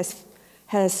hymn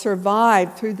has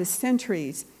survived through the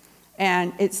centuries,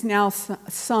 and it's now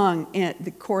sung at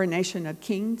the coronation of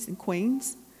kings and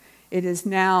queens. It is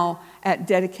now at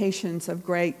dedications of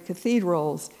great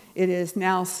cathedrals. It is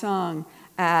now sung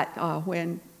at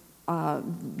when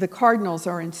the cardinals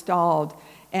are installed,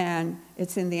 and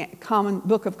it's in the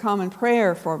Book of Common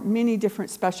Prayer for many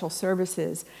different special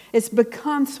services. It's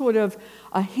become sort of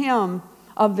a hymn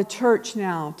of the church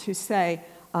now to say,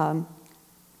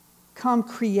 come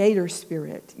Creator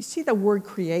Spirit. You see the word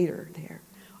creator there.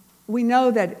 We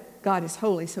know that God is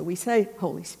holy, so we say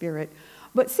Holy Spirit.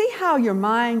 But see how your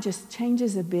mind just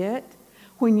changes a bit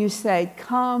when you say,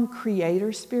 come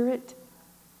Creator Spirit,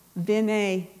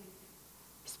 Veni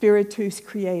Spiritus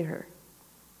Creator.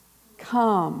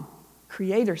 Come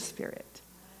Creator Spirit.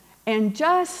 And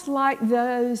just like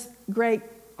those great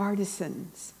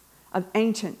artisans of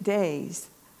ancient days,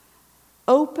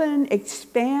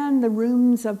 expand the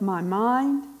rooms of my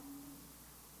mind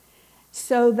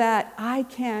so that I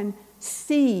can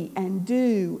see and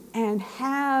do and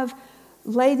have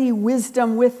Lady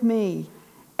Wisdom with me,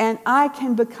 and I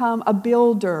can become a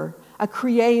builder, a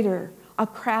creator, a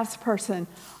craftsperson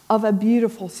of a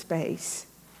beautiful space.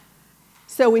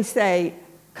 So we say,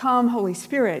 come Holy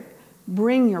Spirit,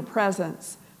 bring your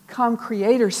presence. Come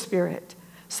Creator Spirit,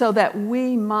 so that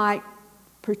we might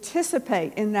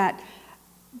participate in that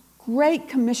great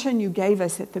commission you gave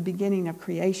us at the beginning of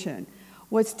creation,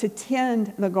 was to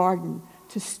tend the garden,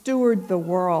 to steward the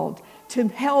world, to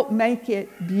help make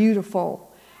it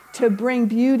beautiful, to bring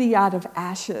beauty out of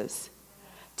ashes,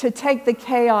 to take the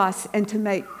chaos and to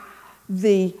make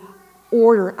the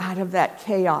order out of that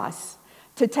chaos,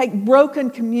 to take broken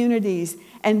communities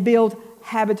and build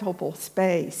habitable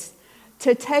space,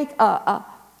 to take a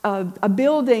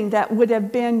building that would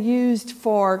have been used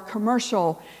for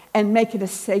commercial and make it a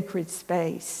sacred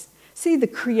space. See, the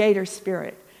Creator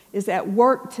Spirit is at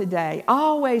work today,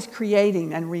 always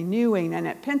creating and renewing. And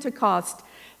at Pentecost,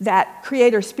 that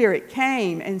Creator Spirit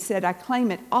came and said, I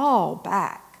claim it all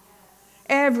back.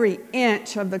 Every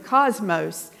inch of the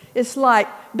cosmos. It's like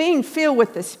being filled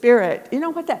with the Spirit. You know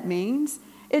what that means?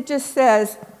 It just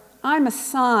says, I'm a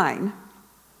sign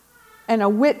and a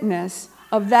witness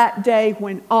of that day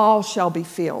when all shall be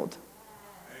filled.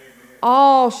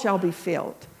 All shall be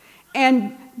filled.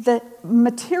 And the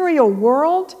material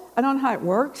world, I don't know how it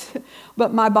works,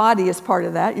 but my body is part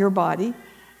of that, your body.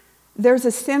 There's a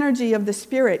synergy of the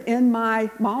Spirit in my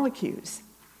molecules.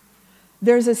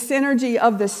 There's a synergy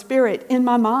of the Spirit in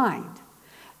my mind.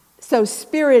 So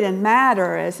spirit and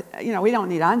matter, as you know, we don't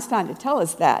need Einstein to tell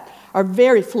us that, are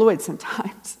very fluid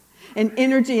sometimes. And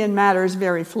energy and matter is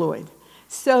very fluid.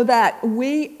 So that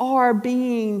we are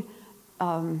being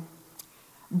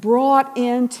brought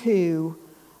into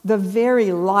the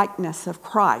very likeness of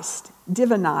Christ,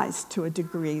 divinized to a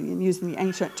degree, and using the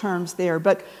ancient terms there.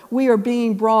 But we are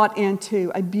being brought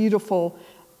into a beautiful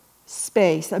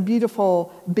space, a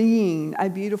beautiful being, a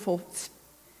beautiful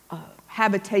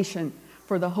habitation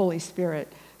for the Holy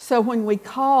Spirit. So when we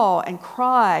call and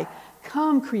cry,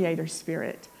 come Creator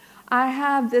Spirit, I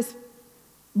have this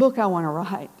book I want to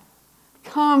write.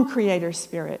 Come Creator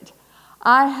Spirit,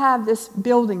 I have this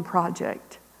building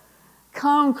project.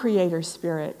 Come Creator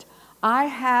Spirit, I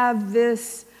have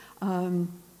this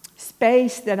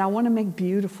space that I want to make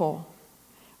beautiful.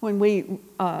 When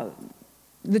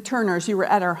the Turners, you were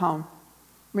at our home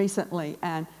recently,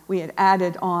 and we had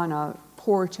added on a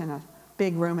porch and a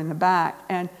big room in the back.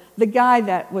 And the guy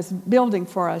that was building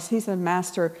for us, he's a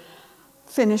master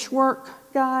finish work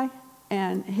guy,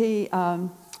 and he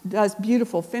does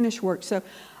beautiful finish work. So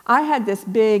I had this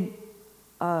big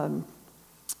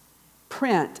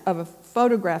print of a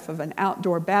photograph of an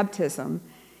outdoor baptism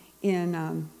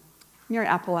in near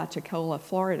Apalachicola,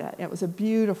 Florida. It was a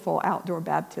beautiful outdoor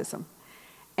baptism.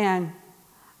 And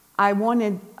I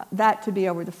wanted that to be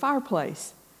over the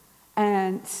fireplace.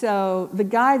 And so the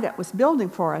guy that was building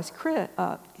for us,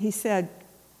 he said,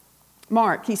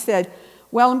 Mark, he said,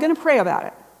 well, I'm going to pray about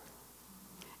it.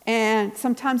 And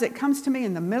sometimes it comes to me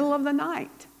in the middle of the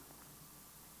night.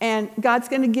 And God's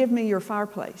going to give me your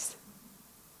fireplace.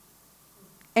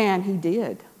 And he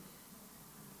did.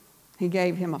 He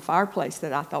gave him a fireplace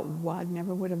that I thought, well, I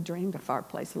never would have dreamed a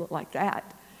fireplace looked like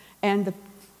that. And the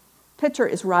picture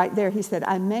is right there. He said,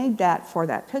 I made that for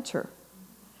that picture.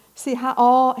 See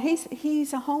how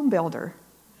he's a home builder.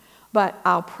 But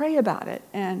I'll pray about it,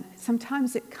 and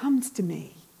sometimes it comes to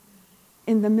me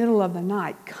in the middle of the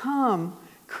night. Come,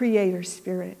 Creator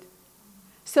Spirit.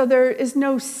 So there is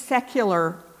no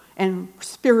secular and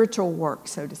spiritual work,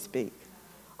 so to speak.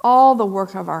 All the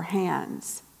work of our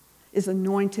hands is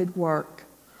anointed work.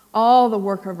 All the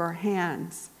work of our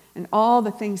hands and all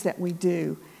the things that we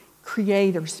do,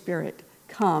 Creator Spirit,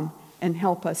 come and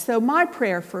help us. So my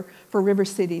prayer for River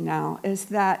City now is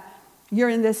that you're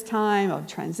in this time of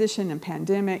transition and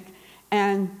pandemic,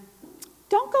 and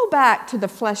don't go back to the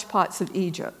flesh pots of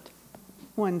Egypt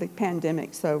when the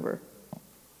pandemic's over.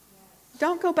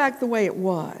 Don't go back the way it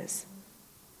was.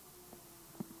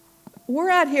 We're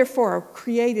out here for a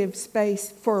creative space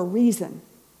for a reason,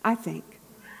 I think,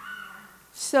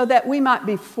 so that we might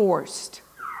be forced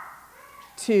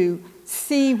to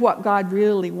see what God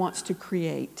really wants to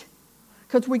create.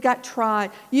 Because we got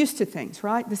used to things,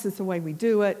 right? This is the way we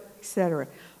do it, etc.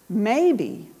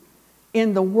 Maybe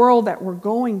in the world that we're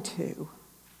going to,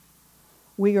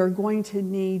 we are going to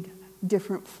need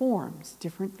different forms,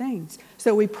 different things.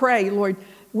 So we pray, Lord,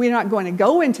 we're not going to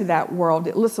go into that world.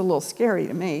 It looks a little scary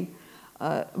to me,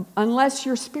 unless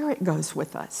your Spirit goes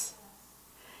with us.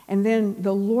 And then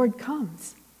the Lord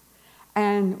comes,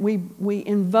 and we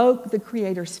invoke the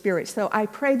Creator Spirit. So I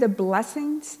pray the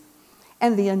blessings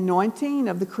and the anointing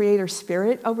of the Creator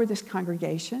Spirit over this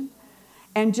congregation.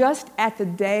 And just at the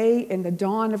day in the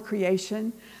dawn of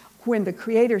creation, when the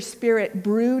Creator Spirit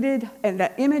brooded, and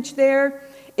the image there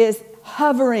is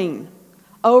hovering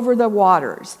over the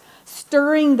waters,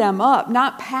 stirring them up,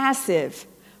 not passive,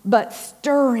 but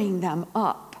stirring them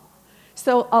up.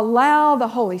 So allow the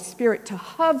Holy Spirit to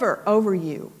hover over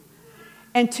you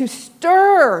and to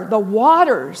stir the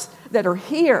waters that are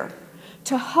here,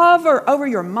 to hover over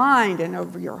your mind and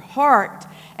over your heart,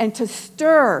 and to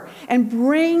stir and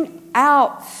bring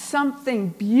out something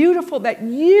beautiful that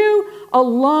you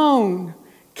alone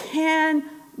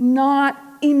cannot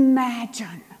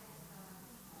imagine.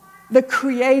 The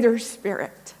Creator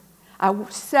Spirit. I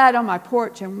sat on my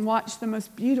porch and watched the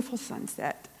most beautiful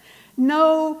sunset.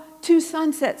 No two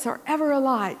sunsets are ever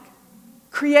alike.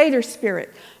 Creator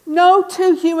Spirit. No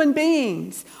two human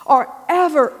beings are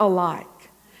ever alike.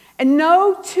 And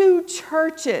no two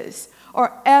churches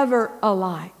are ever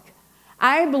alike.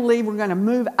 I believe we're going to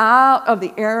move out of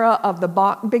the era of the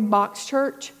big box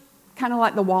church, kind of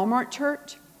like the Walmart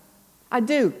church. I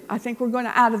do. I think we're going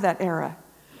out of that era.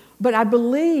 But I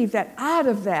believe that out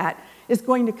of that is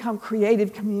going to come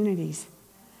creative communities.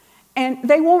 And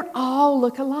they won't all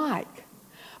look alike,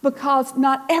 because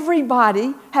not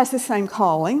everybody has the same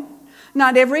calling.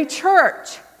 Not every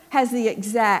church has the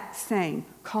exact same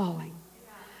calling.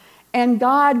 And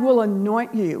God will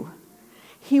anoint you.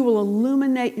 He will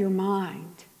illuminate your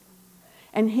mind.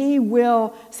 And He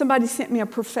will, somebody sent me a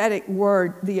prophetic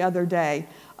word the other day.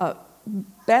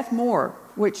 Beth Moore,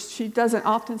 which she doesn't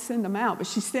often send them out, but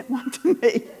she sent one to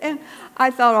me. And I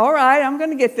thought, all right, I'm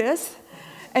going to get this.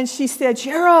 And she said,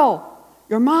 Cheryl,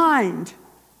 your mind,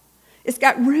 it's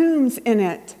got rooms in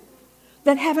it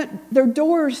that haven't, there are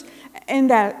doors in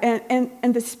that,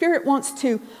 and the Spirit wants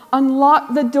to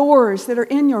unlock the doors that are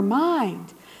in your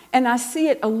mind. And I see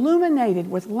it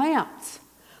illuminated with lamps,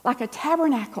 like a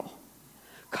tabernacle.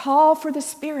 Call for the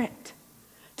Spirit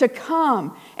to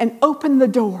come and open the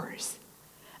doors.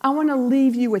 I want to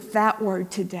leave you with that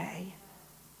word today.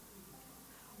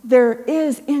 There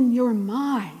is in your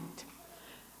mind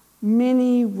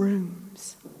many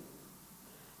rooms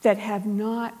that have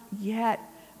not yet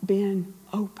been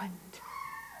opened.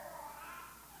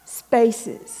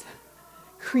 spaces,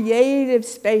 creative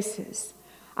spaces,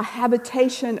 a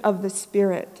habitation of the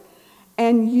Spirit.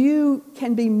 And you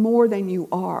can be more than you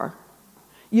are.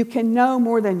 You can know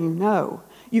more than you know.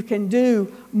 You can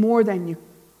do more than you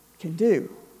can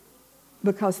do,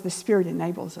 because the Spirit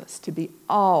enables us to be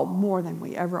all more than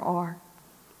we ever are.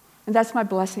 And that's my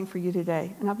blessing for you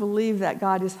today. And I believe that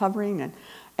God is hovering,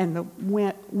 and the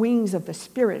wings of the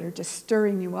Spirit are just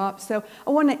stirring you up. So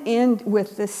I want to end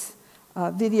with this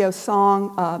video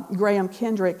song. Graham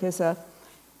Kendrick is a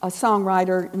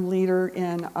songwriter and leader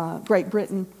in Great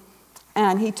Britain.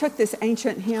 And he took this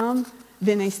ancient hymn,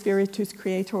 Veni Spiritus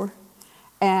Creator,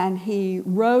 and he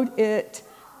wrote it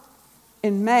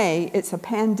in May. It's a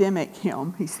pandemic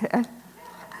hymn, he said.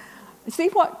 See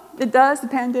what it does, the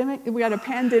pandemic? We got a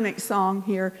pandemic song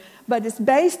here, but it's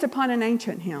based upon an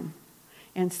ancient hymn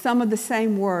and some of the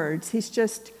same words. He's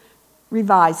just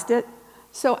revised it.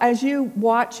 So as you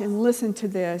watch and listen to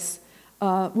this,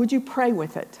 would you pray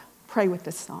with it? Pray with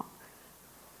this song.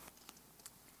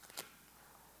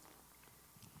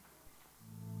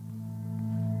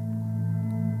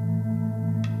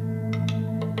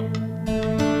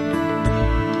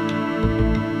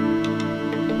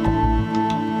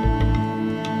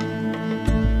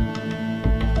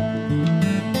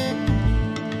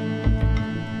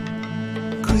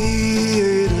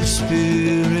 Creator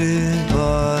Spirit,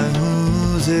 by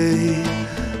whose aid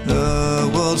the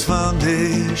world's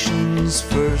foundations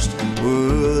first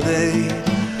were laid,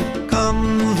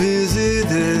 come visit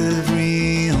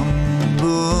every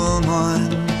humble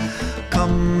mind.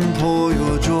 Come pour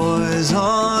your joys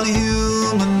on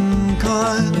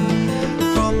humankind.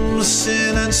 From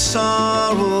sin and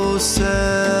sorrow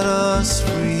set us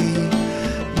free.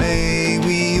 May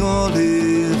we your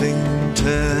living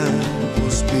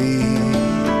temples be.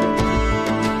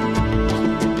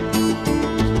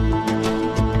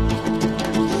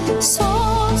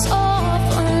 Source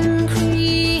of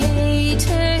uncreated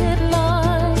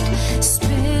light,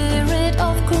 Spirit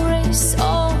of grace,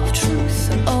 of truth,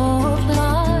 of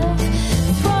life,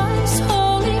 thrice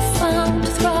holy found,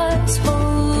 thrice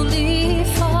holy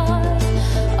find,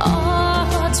 our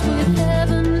hearts with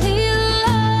heavenly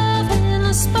love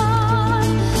inspire.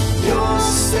 Your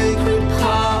sacred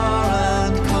power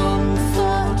and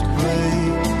comfort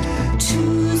great to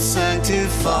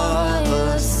sanctify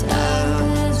us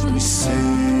as we sing.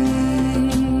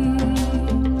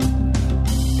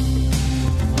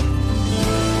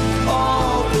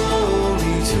 All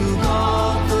glory to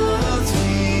God the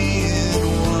Three in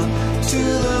One, to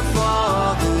the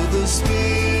Father, the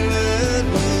Spirit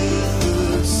with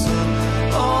the Son.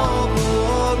 All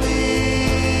glory,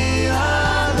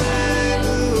 hallelujah.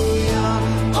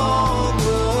 All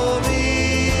glory,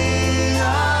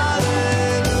 hallelujah.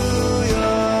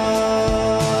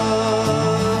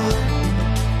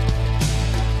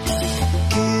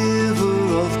 Giver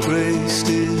of grace,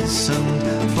 descend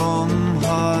from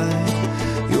high.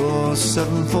 Your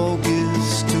sevenfold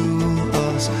gifts to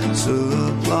us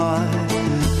supply.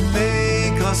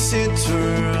 Make us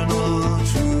eternal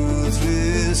truth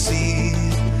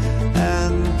receive,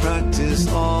 and practice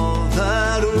all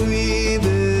that we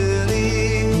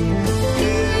believe.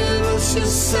 Give us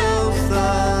yourself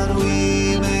that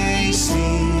we may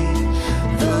see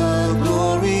the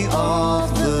glory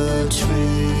of the Trinity.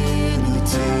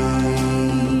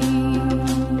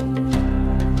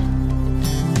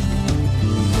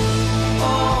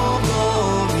 All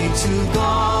glory to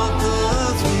God the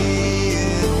Three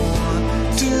in One,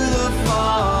 to the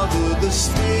Father, the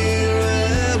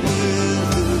Spirit with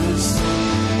the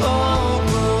Son. All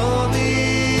glory,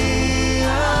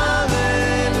 hallelujah.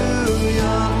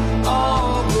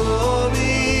 All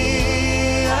glory,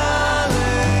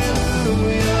 hallelujah.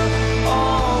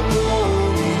 All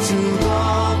glory to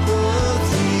God the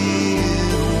Three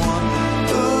in One,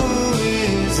 who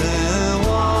is and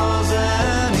was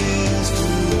and is to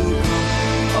come.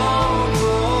 All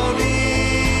glory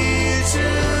to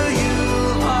you,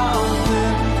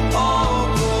 amen. All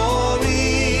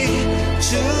glory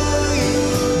to you,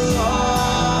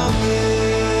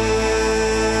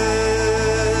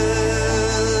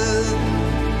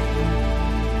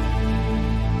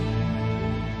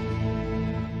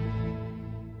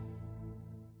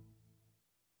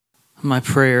 My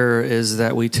prayer is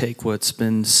that we take what's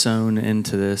been sown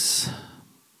into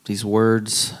these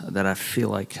words that I feel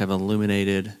like have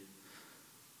illuminated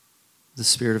the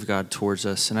Spirit of God towards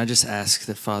us. And I just ask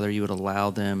that, Father, you would allow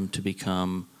them to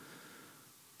become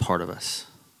part of us.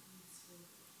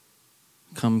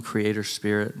 Come, Creator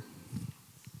Spirit.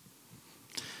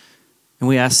 And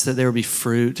we ask that there would be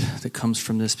fruit that comes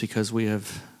from this because we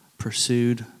have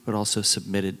pursued but also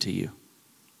submitted to you.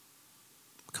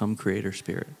 Come, Creator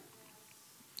Spirit.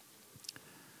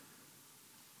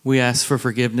 We ask for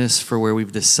forgiveness for where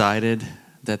we've decided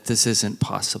that this isn't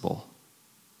possible.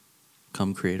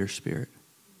 Come, Creator Spirit.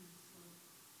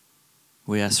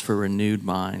 We ask for renewed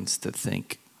minds that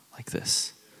think like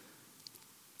this.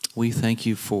 We thank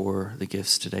you for the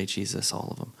gifts today, Jesus, all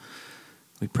of them.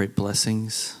 We pray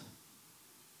blessings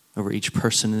over each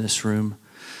person in this room.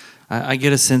 I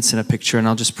get a sense in a picture, and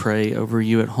I'll just pray over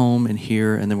you at home and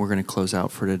here, and then we're going to close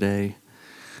out for today,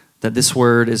 that this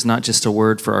word is not just a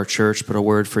word for our church, but a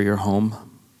word for your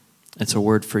home. It's a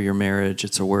word for your marriage.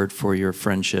 It's a word for your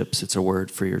friendships. It's a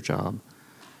word for your job.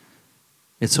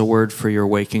 It's a word for your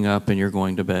waking up and your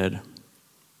going to bed.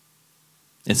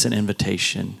 It's an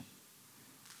invitation.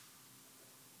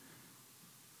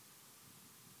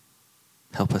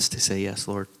 Help us to say yes,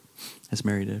 Lord, as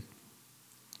Mary did.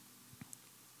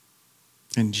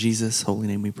 In Jesus' holy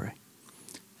name we pray.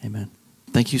 Amen.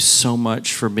 Thank you so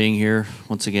much for being here.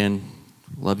 Once again,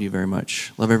 love you very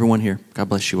much. Love everyone here. God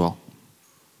bless you all.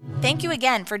 Thank you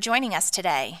again for joining us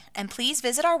today, and please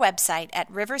visit our website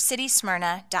at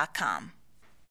rivercitysmyrna.com.